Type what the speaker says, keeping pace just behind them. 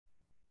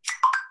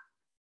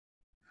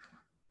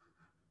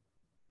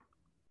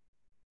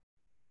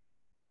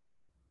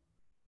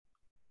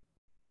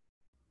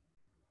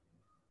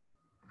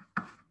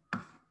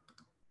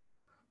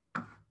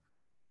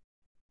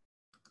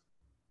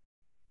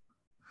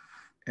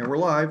And we're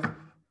live.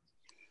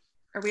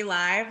 Are we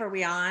live? Are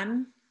we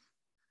on?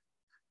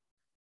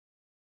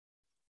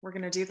 We're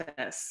going to do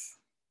this.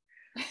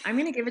 I'm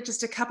going to give it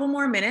just a couple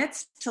more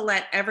minutes to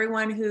let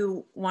everyone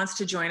who wants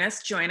to join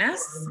us join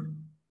us.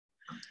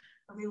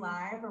 Are we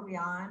live? Are we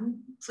on?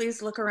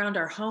 Please look around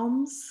our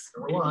homes.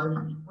 We're live.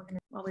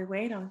 While we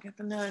wait, I'll give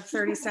them another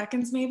 30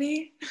 seconds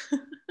maybe.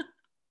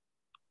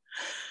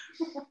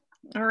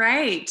 All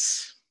right.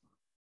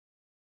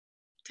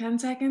 10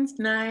 seconds,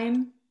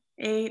 9,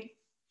 8.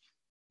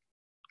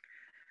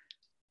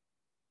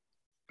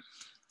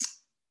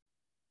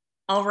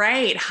 All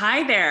right,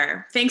 hi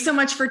there. Thanks so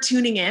much for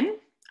tuning in.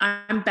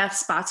 I'm Beth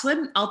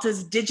Spotswood,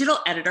 Alta's digital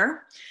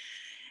editor,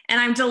 and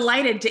I'm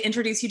delighted to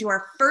introduce you to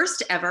our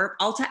first ever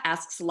Alta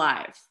Asks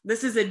Live.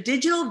 This is a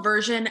digital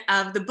version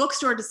of the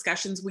bookstore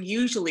discussions we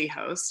usually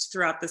host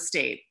throughout the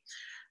state.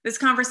 This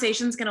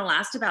conversation is gonna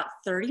last about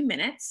 30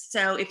 minutes,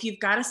 so if you've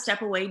got to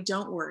step away,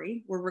 don't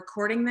worry. We're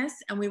recording this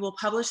and we will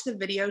publish the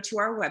video to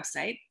our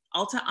website,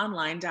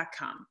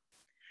 altaonline.com.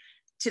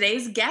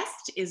 Today's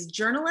guest is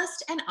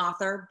journalist and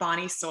author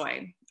Bonnie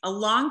Tsui, a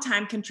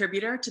longtime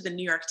contributor to the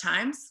New York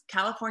Times,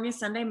 California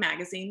Sunday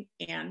Magazine,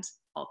 and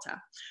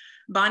Alta.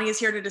 Bonnie is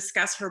here to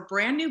discuss her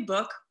brand new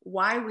book,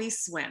 Why We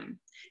Swim,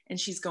 and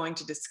she's going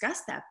to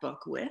discuss that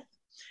book with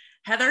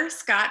Heather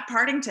Scott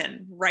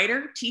Partington,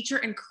 writer, teacher,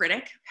 and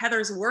critic.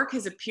 Heather's work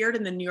has appeared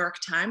in the New York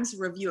Times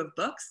Review of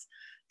Books,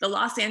 the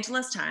Los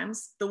Angeles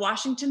Times, the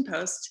Washington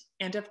Post,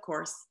 and of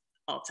course,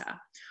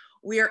 Alta.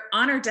 We are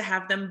honored to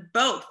have them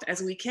both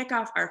as we kick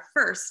off our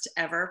first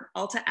ever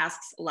Alta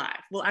Asks Live.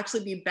 We'll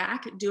actually be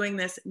back doing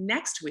this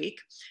next week,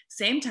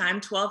 same time,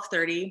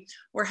 12:30,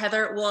 where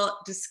Heather will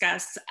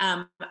discuss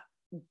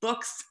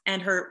books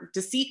and her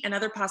Deceit and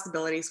Other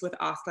Possibilities with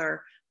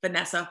author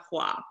Vanessa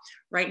Hua.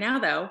 Right now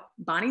though,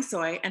 Bonnie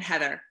Tsui and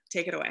Heather,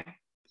 take it away.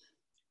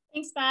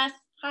 Thanks, Beth.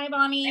 Hi,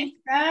 Bonnie. Thanks,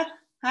 Beth.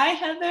 Hi,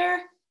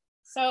 Heather.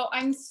 So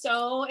I'm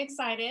so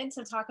excited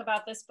to talk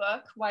about this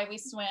book, Why We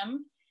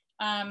Swim.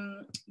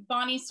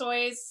 Bonnie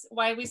Tsui's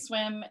Why We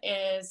Swim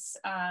is,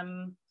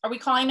 are we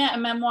calling it a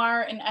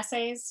memoir and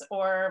essays,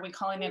 or are we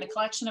calling it a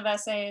collection of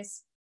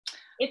essays?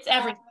 It's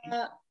everything.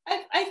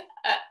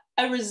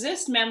 I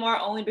resist memoir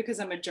only because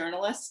I'm a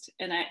journalist,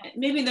 and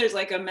maybe there's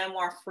like a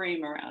memoir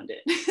frame around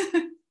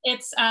it.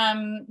 It's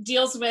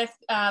deals with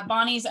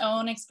Bonnie's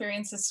own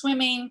experiences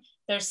swimming.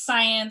 There's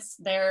science,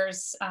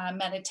 there's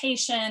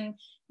meditation,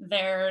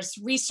 there's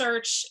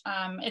research.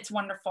 It's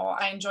wonderful.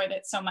 I enjoyed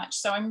it so much.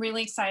 So I'm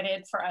really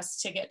excited for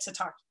us to get to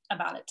talk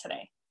about it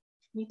today.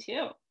 Me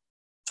too.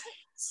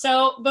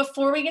 So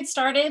before we get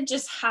started,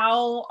 just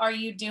how are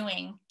you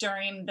doing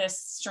during this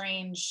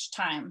strange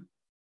time?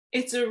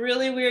 It's a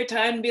really weird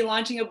time to be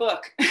launching a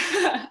book.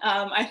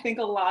 I think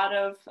a lot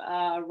of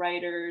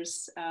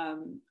writers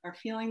are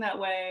feeling that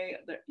way.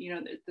 You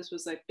know, this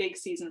was a big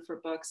season for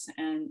books.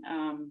 And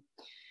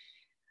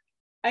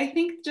I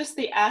think just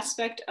the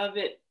aspect of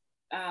it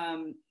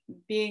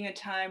being a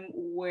time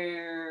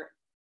where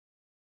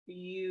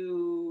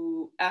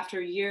you, after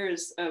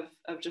years of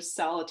just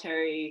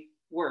solitary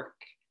work,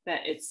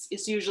 that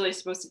it's usually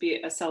supposed to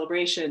be a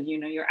celebration. You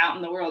know, you're out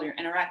in the world, you're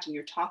interacting,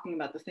 you're talking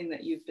about the thing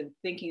that you've been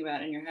thinking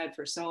about in your head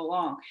for so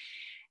long.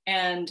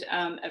 And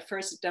at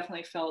first it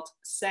definitely felt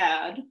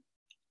sad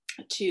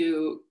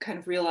to kind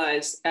of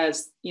realize,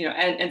 as you know,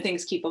 and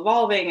things keep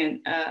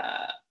evolving,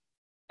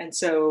 and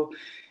so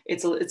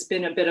it's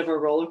been a bit of a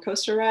roller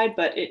coaster ride,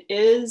 but it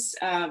has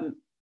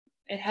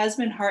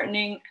been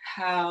heartening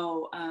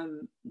how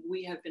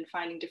we have been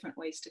finding different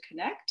ways to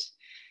connect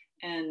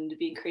and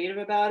being creative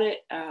about it.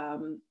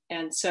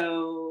 And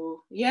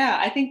so, yeah,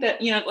 I think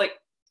that, you know, like,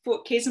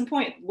 for case in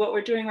point, what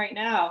we're doing right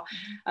now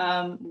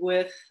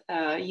with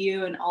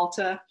you and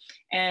Alta,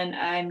 and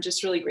I'm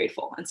just really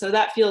grateful. And so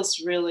that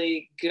feels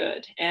really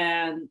good.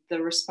 And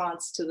the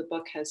response to the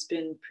book has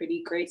been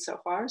pretty great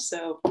so far.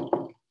 So,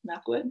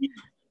 knock wood.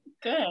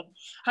 Good.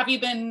 Have you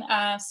been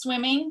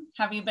swimming?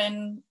 Have you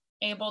been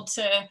able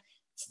to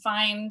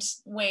find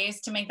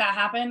ways to make that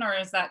happen, or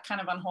is that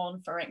kind of on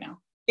hold for right now?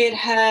 It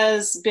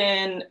has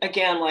been,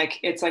 again, like,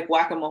 it's like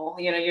whack-a-mole.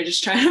 You know, you're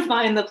just trying to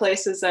find the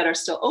places that are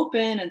still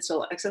open and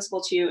still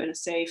accessible to you in a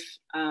safe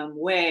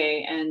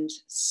way. And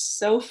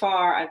so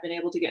far, I've been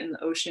able to get in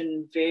the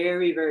ocean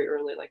very, very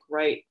early, like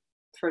right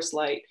first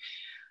light,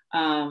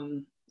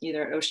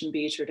 either at Ocean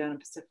Beach or down in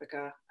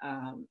Pacifica.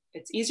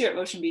 It's easier at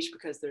Ocean Beach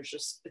because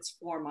it's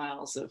 4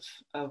 miles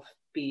of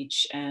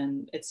beach,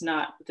 and it's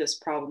not this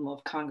problem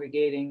of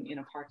congregating in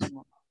a parking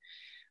lot,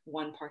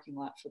 one parking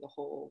lot for the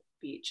whole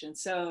beach. And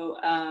so,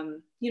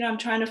 you know, I'm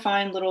trying to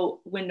find little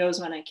windows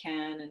when I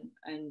can,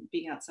 and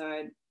being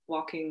outside,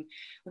 walking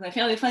with my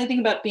family. The funny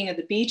thing about being at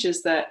the beach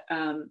is that,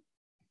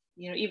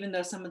 you know, even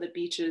though some of the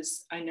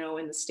beaches I know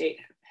in the state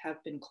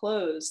have been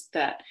closed,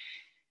 that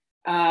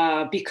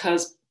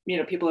because, you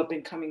know, people have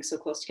been coming so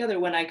close together,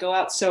 when I go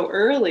out so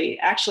early,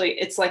 actually,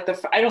 it's like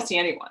I don't see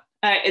anyone.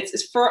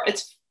 It's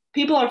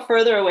people are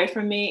further away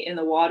from me in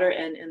the water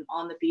and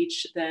on the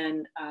beach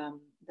than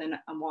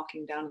I'm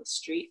walking down the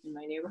street in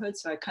my neighborhood.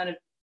 So I kind of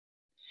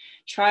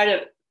try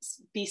to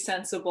be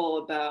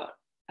sensible about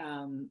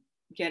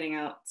getting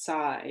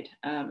outside,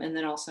 and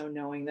then also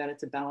knowing that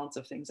it's a balance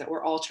of things that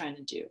we're all trying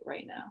to do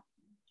right now.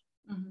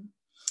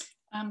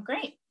 Mm-hmm.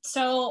 Great.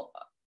 So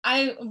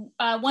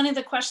one of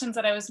the questions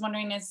that I was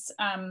wondering is,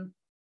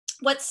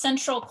 what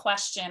central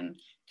question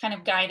kind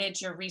of guided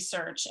your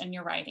research and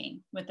your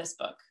writing with this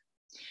book?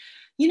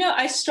 You know,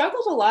 I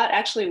struggled a lot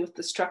actually with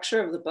the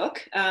structure of the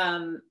book.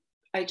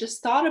 I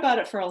just thought about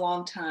it for a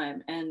long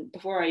time, and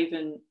before I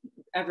even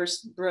ever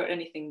wrote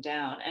anything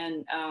down.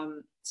 And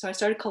so I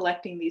started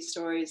collecting these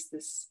stories,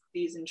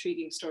 these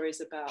intriguing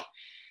stories about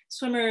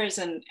swimmers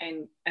and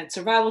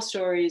survival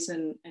stories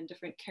and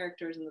different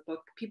characters in the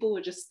book. People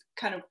would just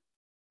kind of,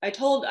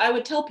 I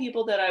would tell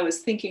people that I was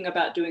thinking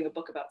about doing a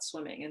book about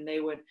swimming, and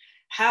they would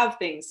have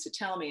things to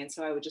tell me. And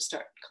so I would just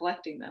start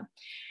collecting them.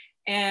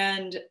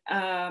 And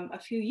a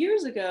few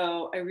years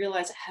ago, I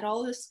realized I had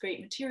all this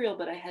great material,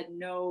 but I had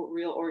no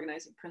real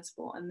organizing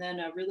principle. And then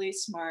a really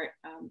smart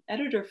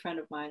editor friend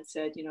of mine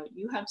said, you know,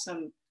 you have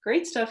some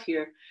great stuff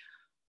here.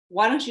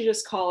 Why don't you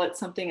just call it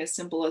something as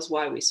simple as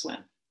Why We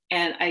Swim?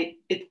 And I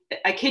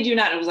kid you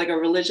not, it was like a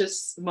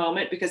religious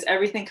moment, because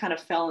everything kind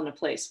of fell into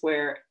place,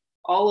 where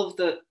all of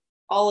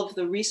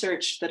the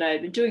research that I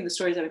had been doing, the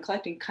stories I've been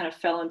collecting, kind of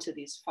fell into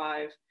these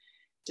 5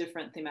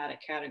 different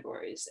thematic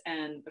categories.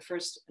 And the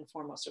first and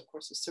foremost, of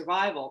course, is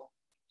survival,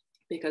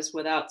 because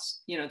without,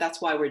 you know,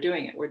 that's why we're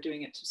doing it. We're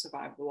doing it to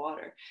survive the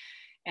water.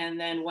 And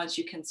then once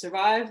you can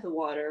survive the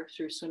water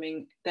through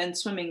swimming, then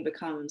swimming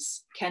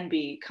can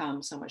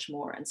become so much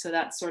more. And so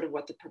that's sort of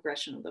what the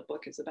progression of the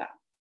book is about.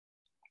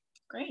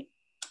 Great.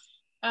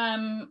 I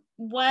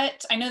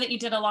know that you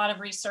did a lot of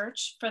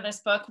research for this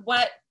book.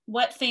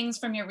 What things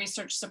from your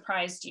research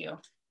surprised you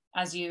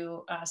as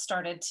you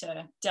started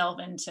to delve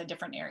into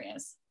different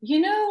areas? You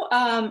know,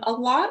 a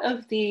lot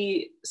of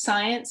the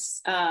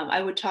science,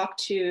 I would talk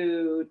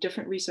to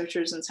different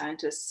researchers and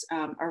scientists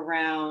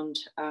around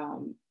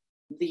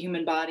the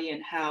human body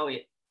and how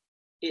it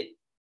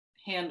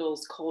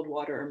handles cold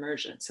water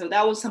immersion. So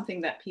that was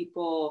something that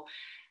people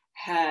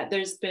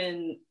there's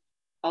been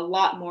a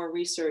lot more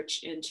research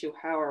into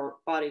how our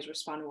bodies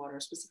respond to water,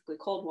 specifically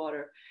cold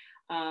water.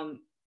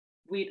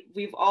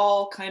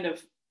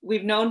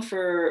 We've known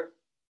for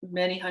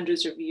many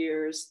hundreds of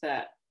years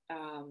that,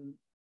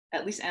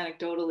 at least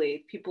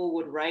anecdotally, people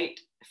would write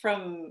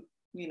from,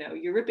 you know,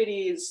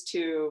 Euripides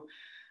to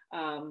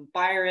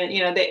Byron,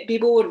 you know,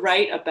 people would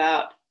write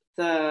about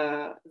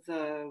the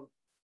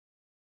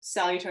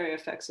salutary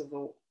effects of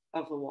the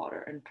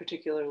water, and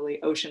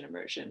particularly ocean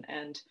immersion,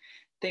 and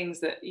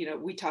things that, you know,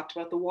 we talked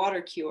about the water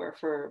cure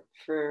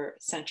for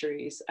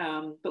centuries,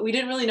 but we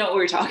didn't really know what we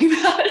were talking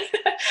about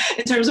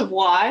in terms of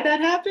why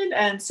that happened.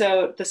 And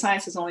so the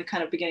science is only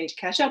kind of beginning to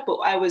catch up, but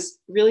I was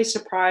really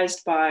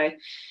surprised by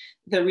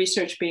the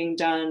research being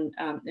done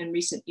in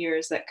recent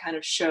years that kind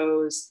of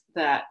shows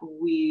that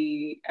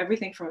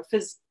everything from a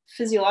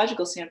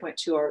physiological standpoint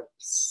to our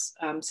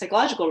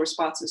psychological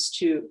responses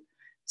to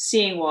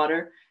seeing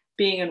water,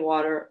 being in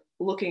water,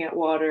 looking at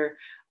water,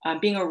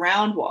 being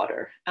around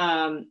water,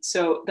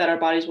 so that our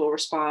bodies will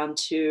respond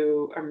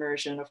to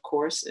immersion, of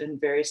course, in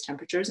various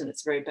temperatures, and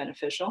it's very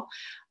beneficial.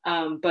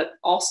 But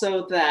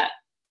also that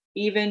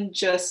even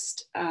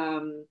just,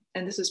 and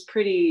this is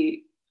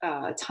pretty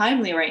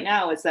timely right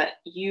now, is that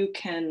you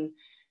can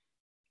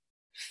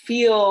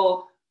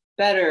feel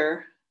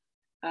better.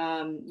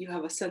 You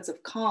have a sense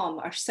of calm.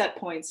 Our set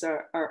points,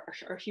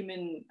 our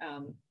human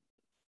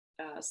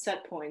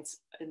set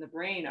points in the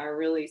brain are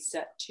really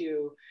set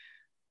to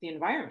the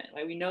environment.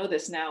 Right? We know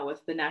this now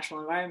with the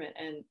natural environment,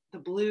 and the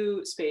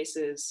blue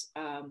spaces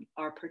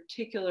are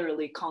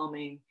particularly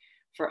calming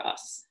for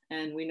us.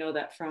 And we know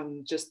that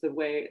from just the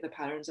way the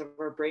patterns of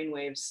our brain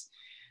waves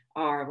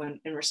are when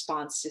in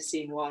response to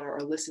seeing water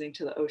or listening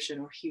to the ocean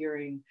or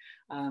hearing,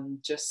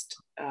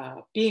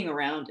 being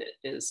around it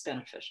is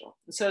beneficial.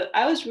 And so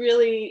I was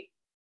really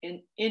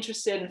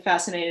interested and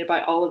fascinated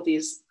by all of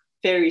these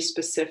very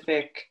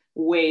specific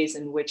ways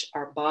in which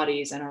our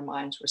bodies and our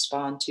minds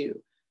respond to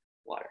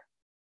water.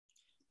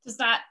 Does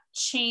that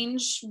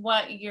change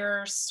what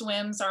your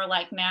swims are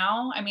like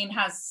now? I mean,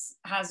 has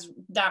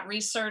that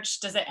research,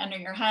 does it enter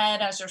your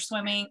head as you're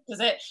swimming?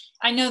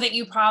 I know that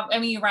you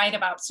write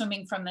about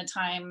swimming from the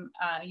time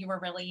you were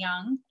really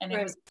young, and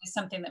it was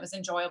something that was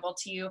enjoyable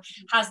to you.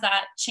 Has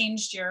that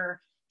changed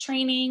your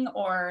training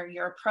or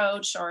your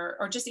approach,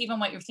 or just even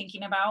what you're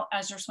thinking about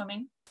as you're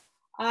swimming?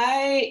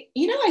 I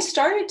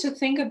started to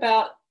think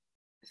about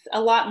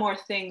a lot more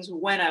things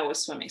when I was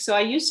swimming. So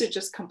I used to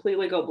just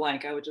completely go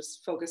blank. I would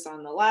just focus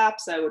on the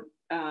laps.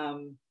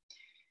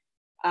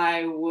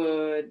 I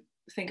would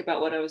think about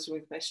what I was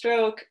doing with my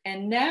stroke.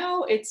 And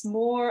now it's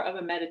more of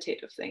a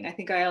meditative thing. I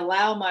think I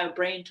allow my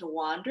brain to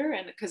wander,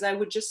 and because I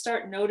would just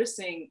start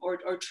noticing or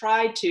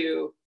try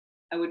to,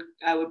 I would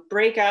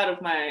break out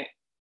of my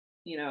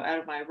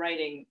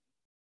writing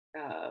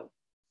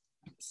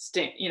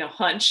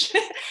hunch.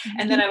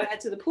 And then I would head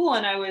to the pool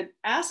and I would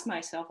ask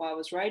myself while I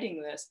was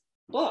writing this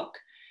book,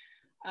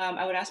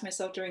 I would ask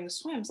myself during the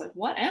swims, like,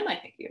 what am I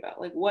thinking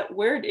about? Like,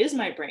 where is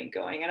my brain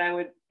going? And I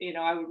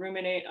would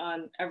ruminate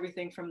on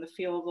everything from the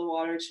feel of the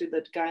water to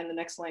the guy in the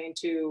next lane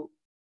to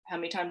how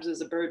many times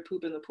does a bird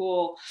poop in the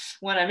pool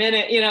when I'm in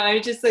it? I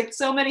just like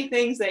so many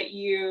things that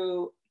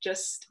you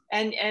just,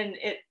 and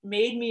it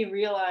made me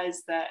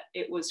realize that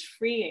it was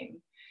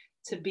freeing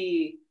to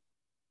be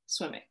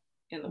swimming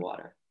in the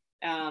water.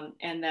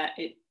 And that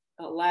it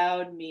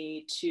allowed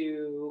me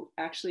to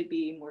actually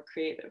be more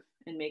creative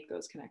and make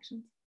those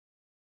connections.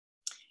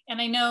 And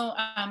I know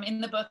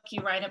in the book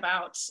you write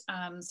about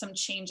some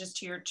changes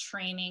to your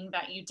training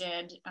that you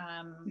did.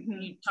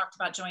 You talked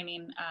about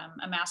joining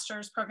a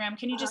master's program.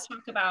 Can you just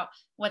talk about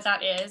what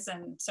that is,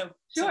 and so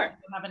people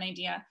have an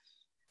idea?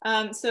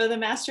 So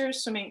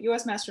the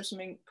U.S. Master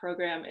Swimming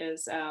program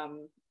is,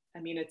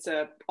 it's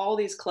all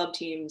these club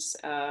teams,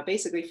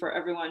 basically for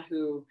everyone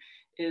who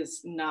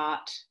is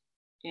not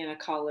in a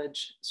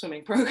college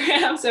swimming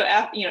program. So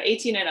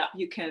 18 and up,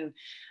 you can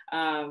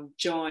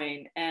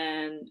join,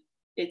 and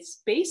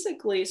it's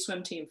basically a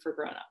swim team for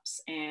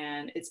grown-ups,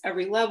 and it's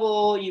every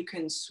level. You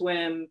can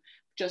swim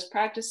just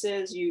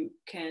practices. You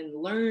can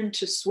learn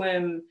to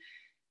swim.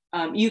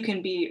 You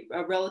can be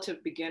a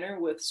relative beginner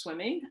with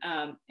swimming,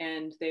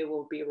 and they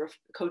will be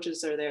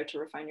coaches are there to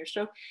refine your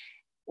stroke.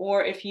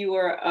 Or if you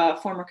are a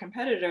former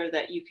competitor,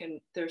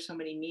 there's so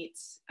many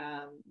meets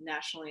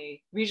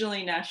nationally,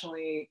 regionally,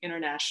 nationally,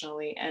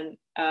 internationally, and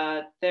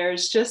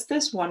there's just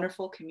this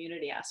wonderful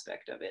community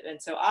aspect of it. And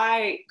so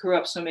I grew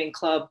up swimming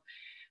club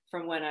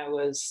from when I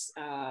was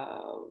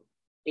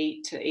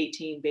 8 to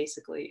 18,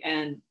 basically.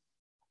 And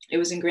it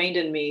was ingrained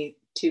in me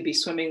to be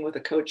swimming with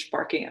a coach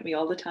barking at me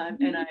all the time.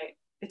 And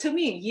it took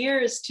me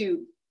years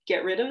to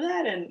get rid of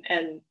that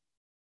and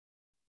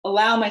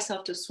allow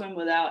myself to swim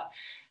without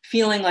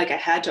feeling like I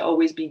had to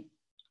always be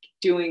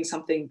doing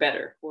something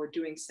better or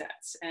doing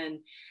sets.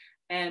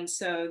 And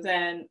so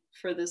then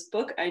for this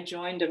book, I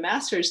joined a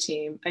master's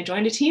team. I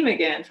joined a team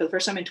again for the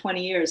first time in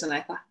 20 years. And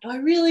I thought, do I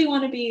really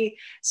want to be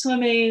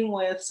swimming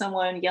with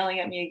someone yelling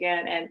at me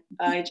again? And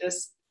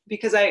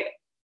because I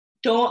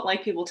don't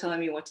like people telling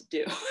me what to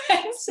do.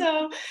 And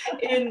so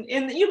but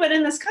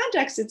in this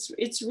context,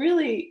 it's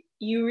really,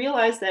 you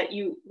realize that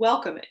you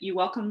welcome it. You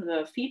welcome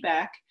the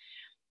feedback,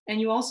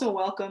 and you also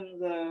welcome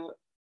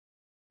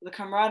the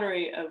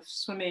camaraderie of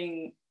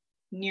swimming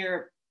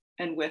near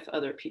and with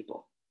other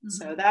people.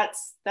 So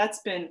that's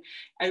been,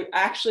 I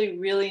actually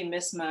really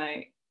miss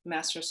my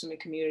master swimming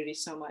community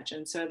so much.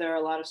 And so there are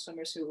a lot of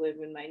swimmers who live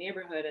in my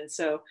neighborhood. And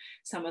so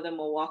some of them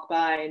will walk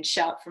by and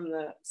shout from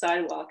the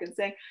sidewalk and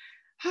say,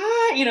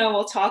 hi,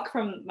 we'll talk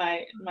from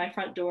my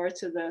front door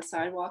to the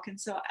sidewalk. And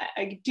so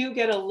I do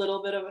get a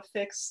little bit of a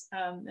fix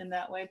in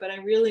that way, but I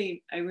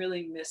really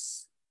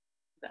miss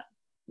them.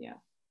 Yeah,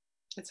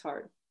 it's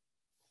hard.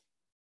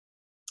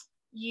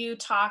 You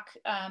talk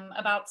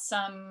about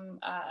some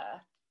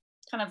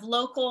kind of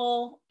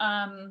local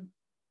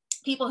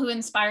people who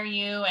inspire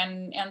you,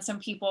 and some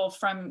people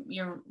from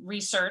your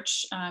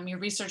research. Your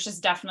research is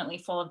definitely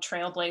full of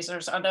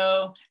trailblazers.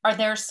 Are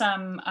there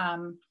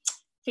some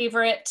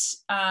favorite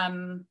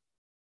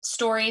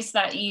stories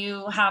that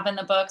you have in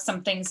the book?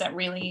 Some things that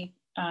really,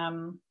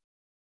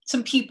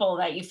 some people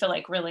that you feel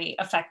like really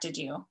affected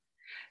you?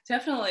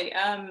 Definitely.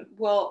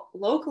 Well,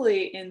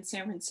 locally in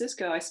San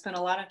Francisco, I spent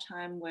a lot of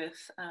time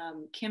with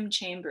Kim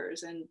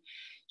Chambers, and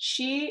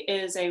she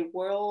is a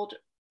world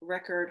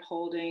record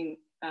holding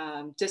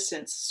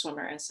distance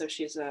swimmer. And so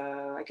she's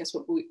I guess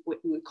what we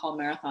would call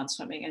marathon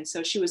swimming. And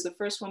so she was the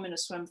first woman to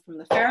swim from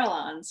the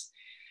Farallones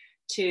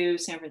to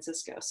San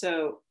Francisco.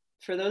 So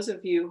for those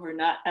of you who are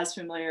not as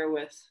familiar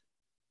with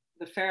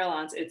the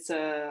Farallones, it's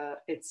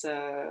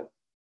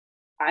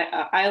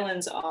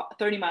islands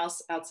 30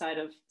 miles outside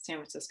of San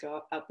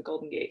Francisco, out the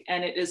Golden Gate.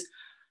 And it is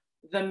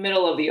the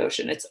middle of the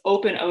ocean. It's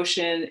open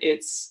ocean.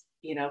 It's,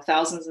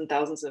 thousands and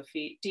thousands of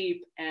feet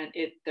deep, and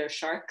there's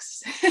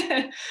sharks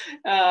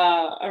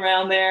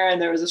around there.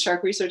 And there was a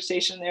shark research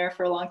station there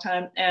for a long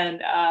time.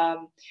 And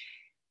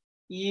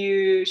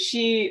you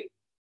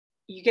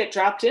get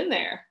dropped in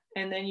there,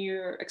 and then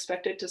you're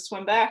expected to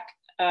swim back,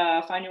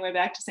 find your way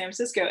back to San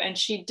Francisco. And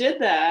she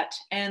did that.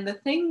 And the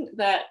thing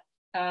that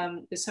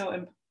is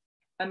so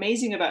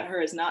amazing about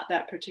her is not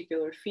that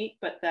particular feat,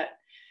 but that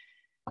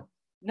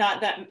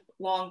not that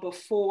long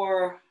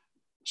before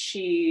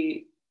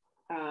she,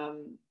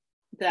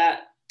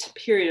 that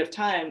period of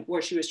time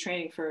where she was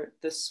training for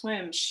the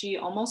swim, she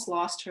almost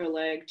lost her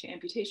leg to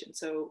amputation.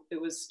 So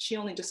she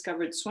only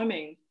discovered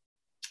swimming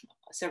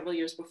several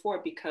years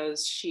before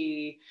because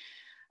she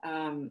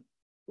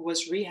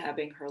was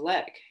rehabbing her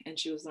leg and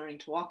she was learning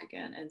to walk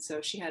again. And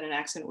so she had an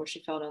accident where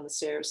she fell down the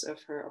stairs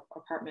of her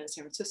apartment in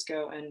San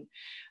Francisco,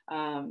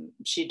 and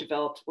she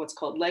developed what's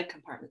called leg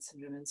compartment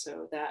syndrome. And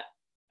so that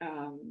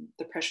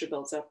the pressure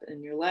builds up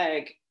in your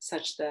leg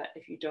such that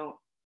if you don't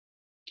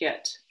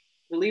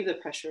relieve the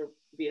pressure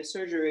via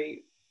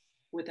surgery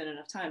within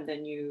enough time,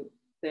 then you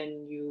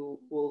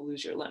will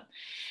lose your limb.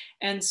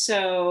 And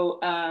so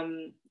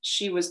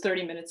she was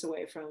 30 minutes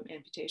away from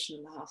amputation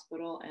in the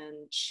hospital,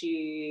 and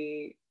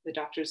the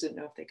doctors didn't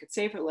know if they could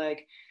save her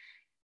leg.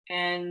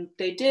 And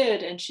they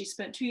did, and she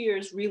spent 2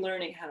 years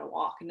relearning how to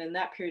walk. And in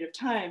that period of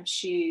time,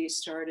 she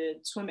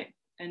started swimming.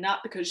 And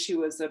not because she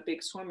was a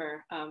big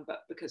swimmer,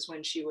 but because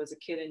when she was a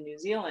kid in New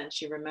Zealand,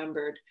 she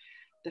remembered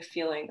the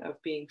feeling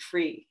of being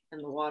free in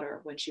the water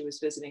when she was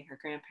visiting her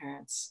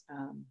grandparents,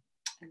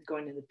 and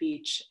going to the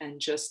beach, and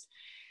just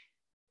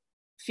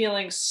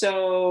feeling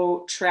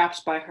so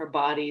trapped by her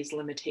body's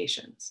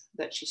limitations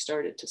that she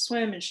started to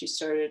swim, and she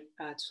started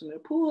to swim in a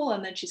pool,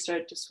 and then she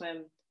started to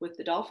swim with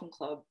the Dolphin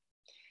Club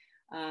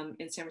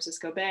in San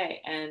Francisco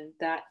Bay, and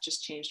that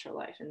just changed her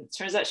life. And it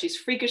turns out she's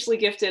freakishly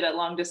gifted at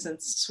long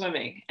distance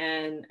swimming,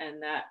 and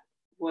that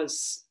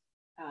was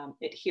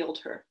it healed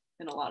her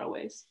in a lot of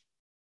ways.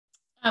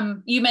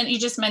 You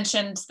just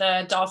mentioned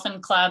the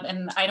Dolphin Club,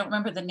 and I don't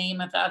remember the name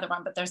of the other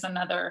one, but there's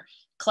another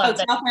club.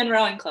 Oh, Southland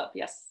Rowing Club,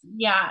 yes.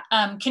 Yeah.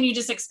 Can you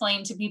just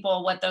explain to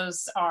people what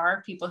those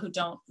are, people who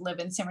don't live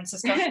in San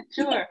Francisco?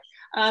 Sure.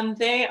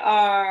 They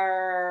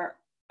are,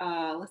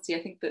 let's see,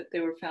 I think that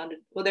they were founded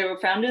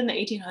in the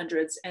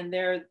 1800s, and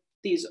they're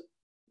these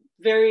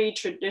very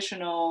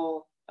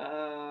traditional,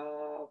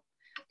 I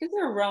guess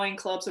they're rowing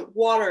clubs,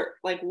 water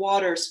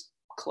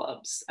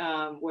clubs,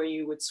 where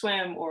you would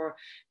swim or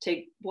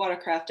take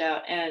watercraft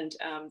out, and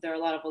there are a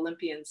lot of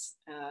Olympians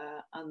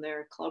on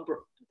their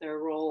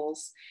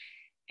roles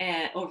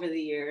and over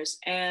the years.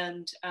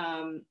 And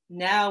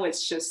now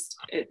it's just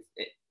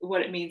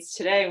what it means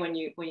today when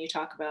you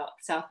talk about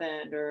South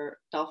End or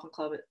Dolphin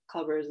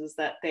Clubbers is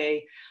that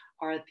they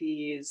are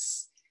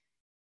these,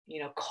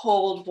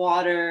 cold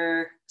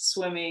water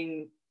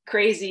swimming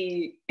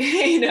crazy,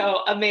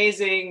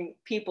 amazing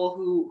people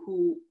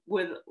who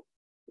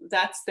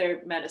that's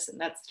their medicine,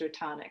 that's their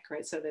tonic,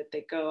 right? So that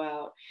they go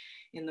out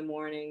in the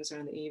mornings or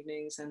in the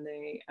evenings, and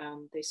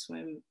they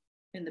swim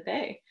in the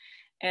bay.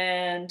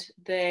 And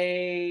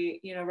they,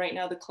 right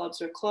now the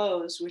clubs are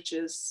closed, which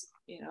is,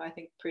 I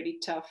think pretty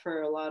tough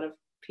for a lot of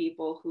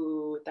people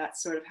who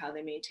that's sort of how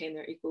they maintain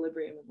their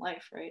equilibrium in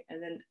life, right?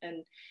 And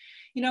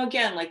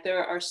again, like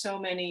there are so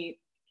many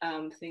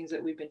things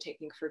that we've been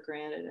taking for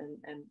granted,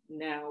 and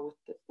now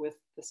with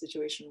the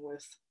situation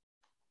with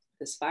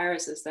this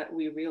virus, is that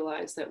we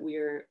realize that we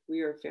are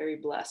very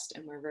blessed,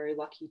 and we're very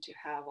lucky to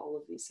have all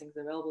of these things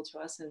available to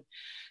us. And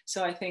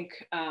so I think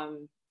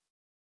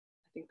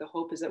the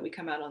hope is that we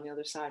come out on the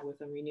other side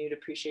with a renewed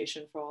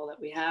appreciation for all that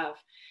we have,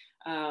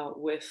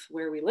 with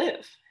where we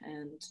live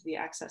and the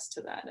access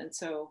to that. And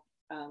so,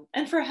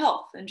 and for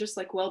health and just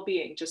like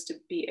well-being, just to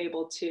be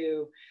able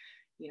to,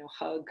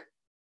 hug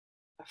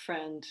a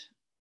friend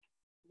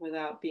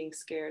without being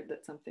scared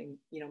that something,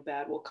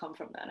 bad will come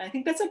from that. And I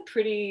think that's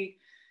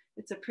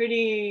it's a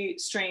pretty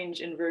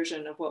strange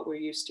inversion of what we're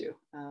used to.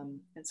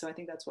 And so I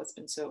think that's what's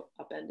been so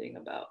upending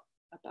about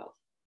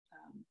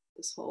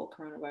this whole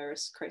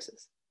coronavirus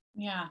crisis.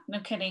 Yeah, no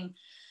kidding.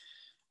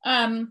 So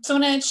I'm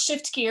going to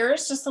shift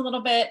gears just a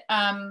little bit.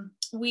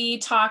 We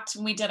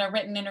did a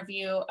written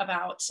interview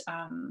about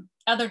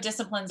other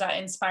disciplines that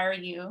inspire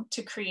you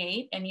to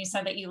create. And you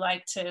said that you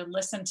like to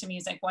listen to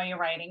music while you're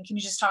writing. Can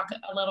you just talk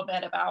a little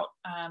bit about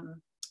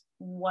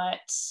what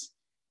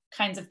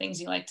kinds of things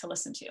you like to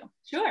listen to?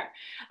 Sure.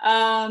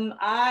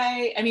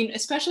 I mean,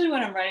 especially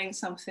when I'm writing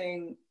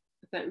something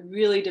that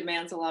really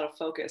demands a lot of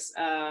focus,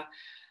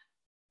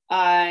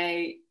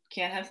 I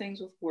can't have things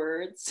with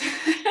words.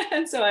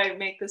 And so I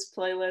make this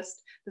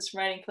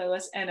writing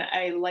playlist, and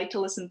I like to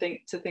listen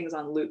to things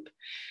on loop.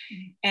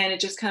 Mm-hmm. And it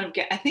just kind of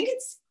I think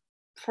it's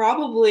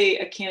probably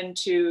akin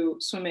to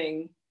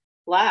swimming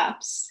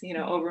laps,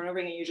 mm-hmm. over and over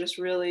again. You just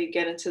really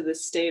get into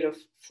this state of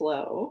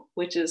flow,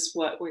 which is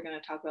what we're going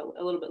to talk about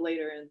a little bit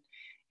later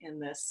in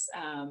this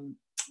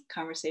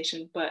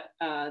conversation, but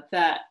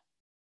that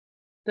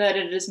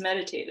it is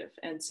meditative.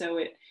 And so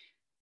it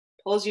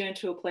pulls you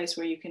into a place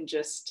where you can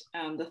just,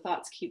 the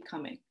thoughts keep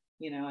coming,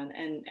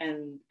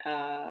 and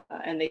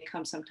they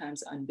come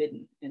sometimes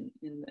unbidden in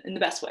the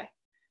best way.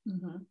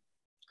 Mm-hmm.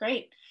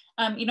 Great.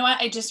 You know what?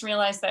 I just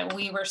realized that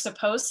we were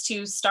supposed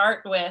to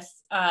start with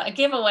a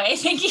giveaway.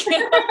 Thank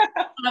you.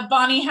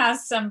 Bonnie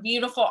has some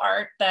beautiful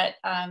art that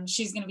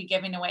she's going to be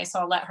giving away. So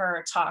I'll let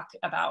her talk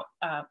about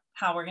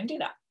how we're going to do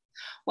that.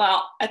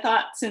 Well, I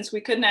thought since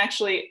we couldn't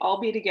actually all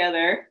be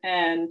together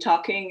and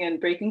talking and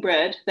breaking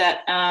bread,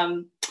 that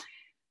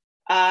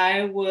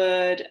I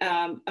would,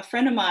 a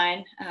friend of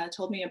mine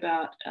told me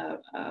about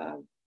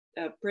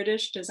a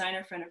British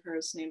designer friend of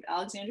hers named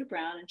Alexandra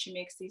Brown, and she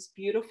makes these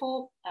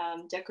beautiful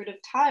decorative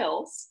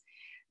tiles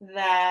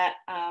that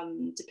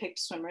depict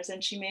swimmers,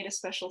 and she made a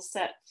special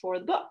set for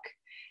the book.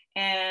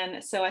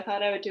 And so I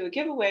thought I would do a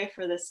giveaway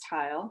for this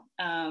tile.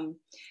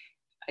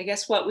 I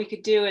guess what we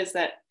could do is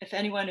that if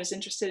anyone is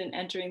interested in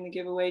entering the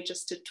giveaway,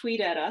 just to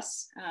tweet at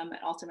us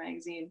at Alta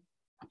Magazine,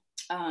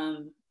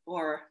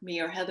 or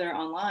me or Heather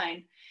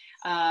online,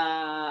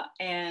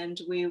 and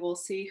we will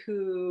see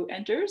who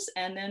enters,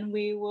 and then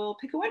we will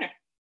pick a winner.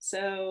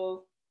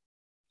 So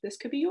this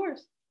could be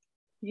yours.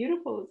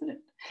 Beautiful, isn't it?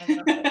 I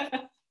love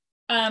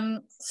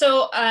it.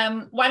 So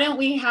why don't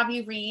we have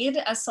you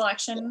read a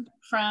selection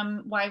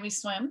from Why We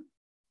Swim?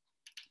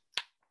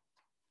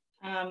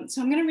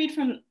 So I'm going to read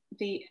from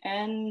the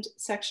end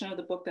section of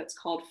the book that's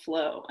called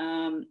Flow.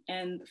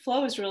 And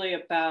flow is really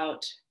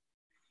about,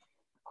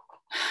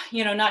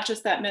 not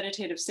just that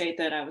meditative state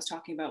that I was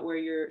talking about, where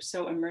you're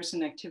so immersed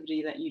in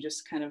activity that you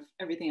just kind of,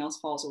 everything else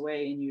falls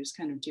away and you just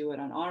kind of do it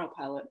on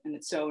autopilot. And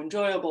it's so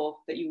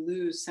enjoyable that you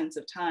lose sense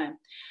of time.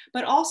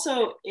 But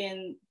also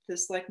in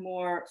this like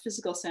more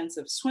physical sense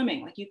of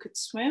swimming, like you could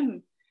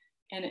swim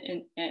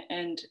and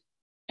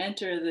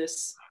enter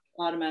this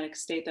automatic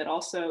state that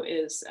also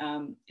is,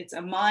 it's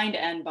a mind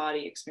and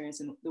body experience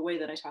in the way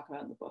that I talk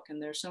about in the book.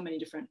 And there's so many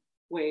different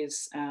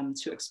ways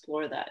to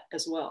explore that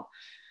as well.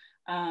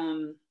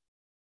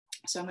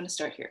 So I'm going to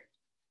start here.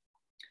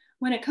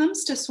 When it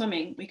comes to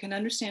swimming, we can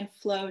understand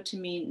flow to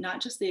mean not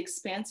just the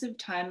expansive,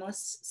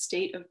 timeless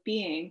state of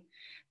being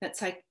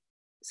that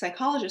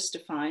psychologists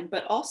define,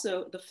 but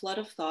also the flood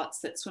of thoughts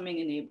that swimming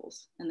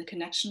enables and the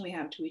connection we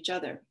have to each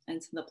other and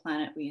to the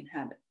planet we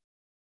inhabit.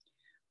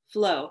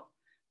 Flow,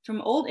 from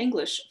Old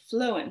English,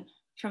 floen,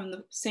 from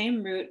the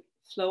same root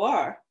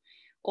floar,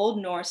 Old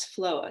Norse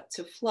floa,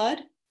 to flood,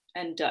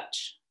 and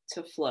Dutch,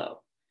 to flow.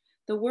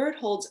 The word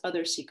holds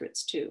other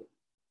secrets too.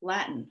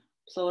 Latin,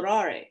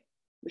 plorare,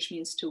 which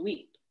means to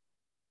weep.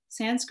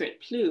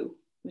 Sanskrit, plu,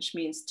 which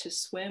means to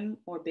swim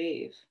or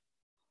bathe.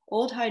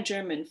 Old High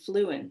German,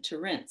 fluen, to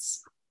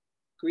rinse.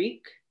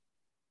 Greek,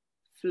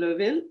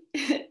 fluvil,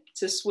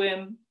 to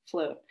swim,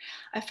 float.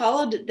 I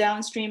followed the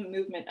downstream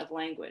movement of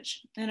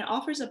language, and it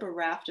offers up a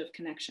raft of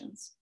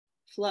connections.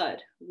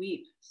 Flood,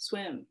 weep,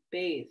 swim,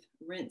 bathe,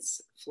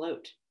 rinse,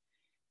 float.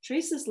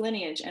 Trace this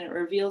lineage and it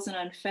reveals an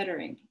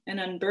unfettering, an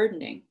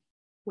unburdening,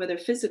 whether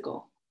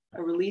physical,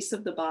 a release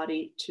of the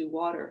body to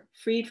water,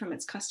 freed from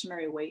its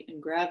customary weight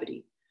and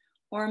gravity,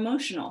 or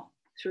emotional,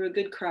 through a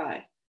good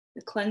cry,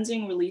 the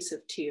cleansing release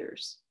of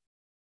tears.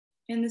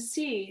 In the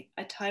sea,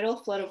 a tidal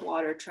flood of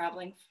water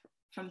traveling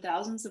from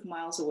thousands of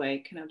miles away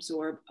can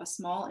absorb a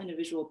small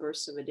individual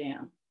burst of a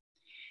dam.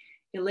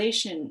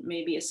 Elation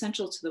may be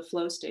essential to the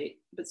flow state,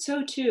 but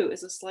so too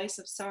is a slice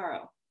of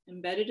sorrow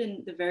embedded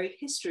in the very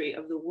history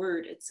of the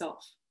word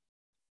itself.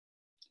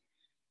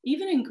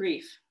 Even in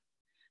grief,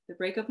 the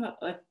breakup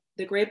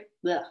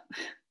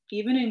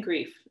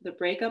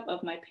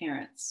of my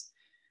parents,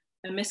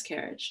 a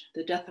miscarriage,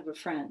 the death of a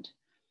friend,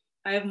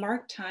 I have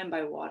marked time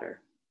by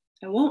water.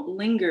 I won't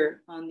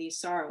linger on these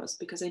sorrows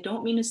because I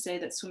don't mean to say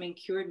that swimming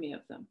cured me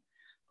of them,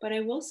 but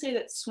I will say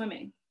that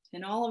swimming,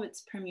 in all of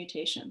its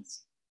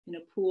permutations, in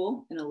a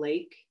pool, in a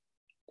lake,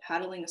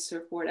 paddling a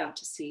surfboard out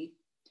to sea,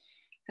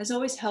 has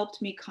always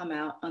helped me come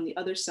out on the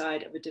other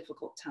side of a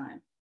difficult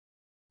time.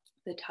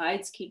 The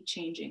tides keep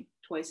changing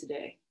twice a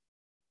day.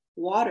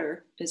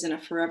 Water is in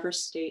a forever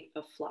state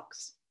of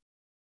flux.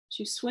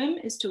 To swim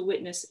is to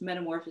witness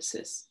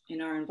metamorphosis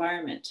in our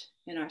environment,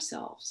 in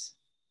ourselves.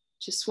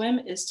 To swim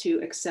is to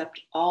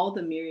accept all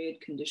the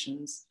myriad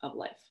conditions of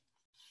life.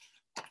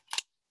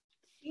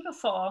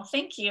 Beautiful.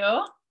 Thank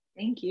you.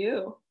 Thank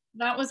you.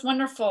 That was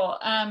wonderful.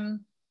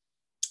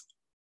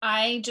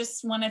 I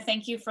just want to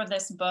thank you for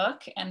this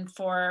book and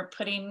for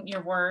putting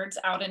your words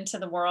out into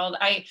the world.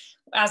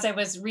 As I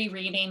was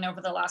rereading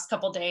over the last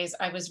couple of days,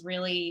 I was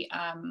really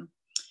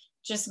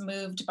just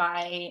moved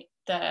by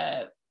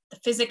the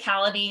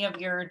physicality of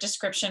your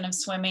description of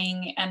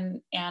swimming,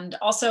 and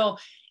also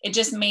it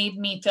just made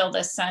me feel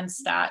this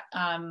sense that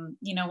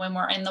when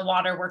we're in the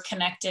water, we're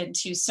connected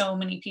to so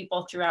many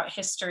people throughout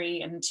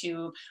history and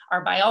to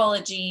our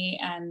biology.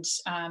 And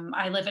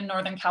I live in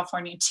Northern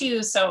California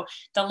too, so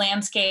the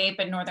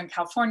landscape in Northern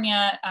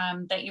California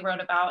that you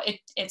wrote about,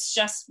 it's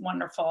just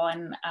wonderful,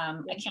 and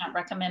I can't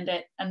recommend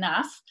it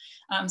enough.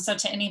 So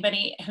to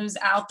anybody who's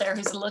out there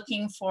who's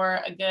looking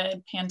for a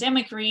good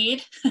pandemic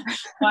read,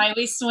 Why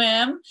We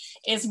Swim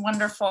is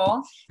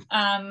wonderful.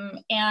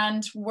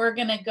 And we're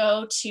gonna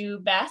go to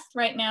Beth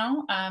right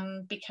now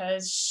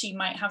because she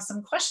might have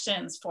some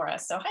questions for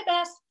us. So hi,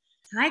 Beth.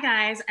 Hi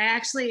guys. I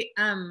actually,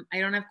 I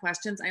don't have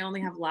questions. I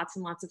only have lots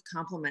and lots of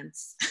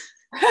compliments.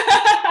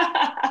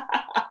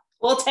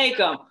 We'll take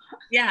them.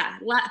 Yeah,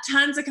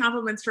 tons of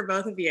compliments for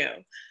both of you.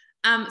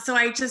 So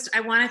I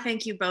want to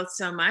thank you both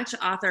so much.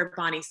 Author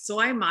Bonnie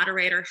Tsui,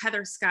 moderator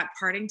Heather Scott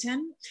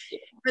Partington.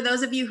 For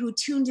those of you who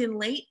tuned in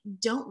late,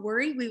 don't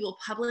worry, we will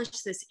publish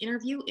this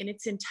interview in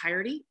its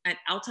entirety at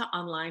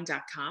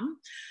altaonline.com.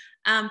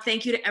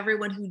 Thank you to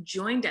everyone who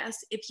joined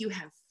us. If you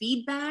have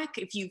feedback,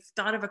 if you've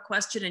thought of a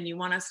question and you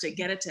want us to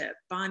get it to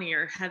Bonnie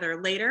or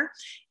Heather later,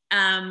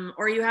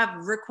 or you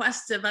have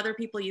requests of other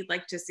people you'd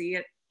like to see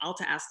at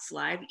Alta Asks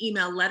Live,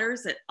 email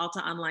letters at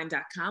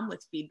altaonline.com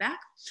with feedback.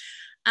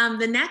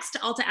 The next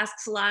Alta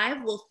Asks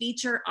Live will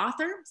feature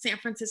author, San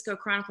Francisco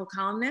Chronicle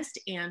columnist,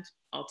 and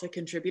Alta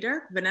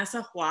contributor,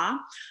 Vanessa Hua,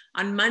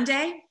 on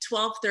Monday,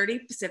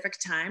 12:30 Pacific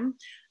time.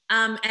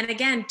 And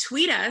again,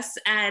 tweet us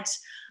at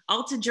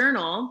Alta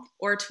Journal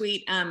or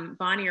tweet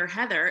Bonnie or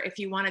Heather if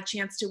you want a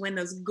chance to win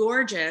those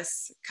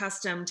gorgeous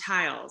custom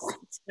tiles.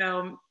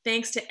 So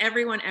thanks to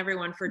everyone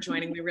for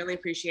joining. We really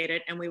appreciate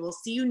it. And we will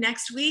see you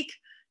next week,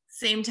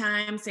 same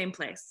time, same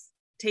place.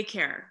 Take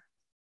care.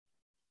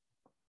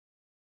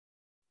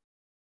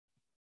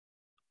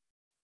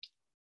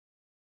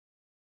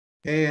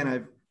 Hey, and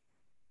I've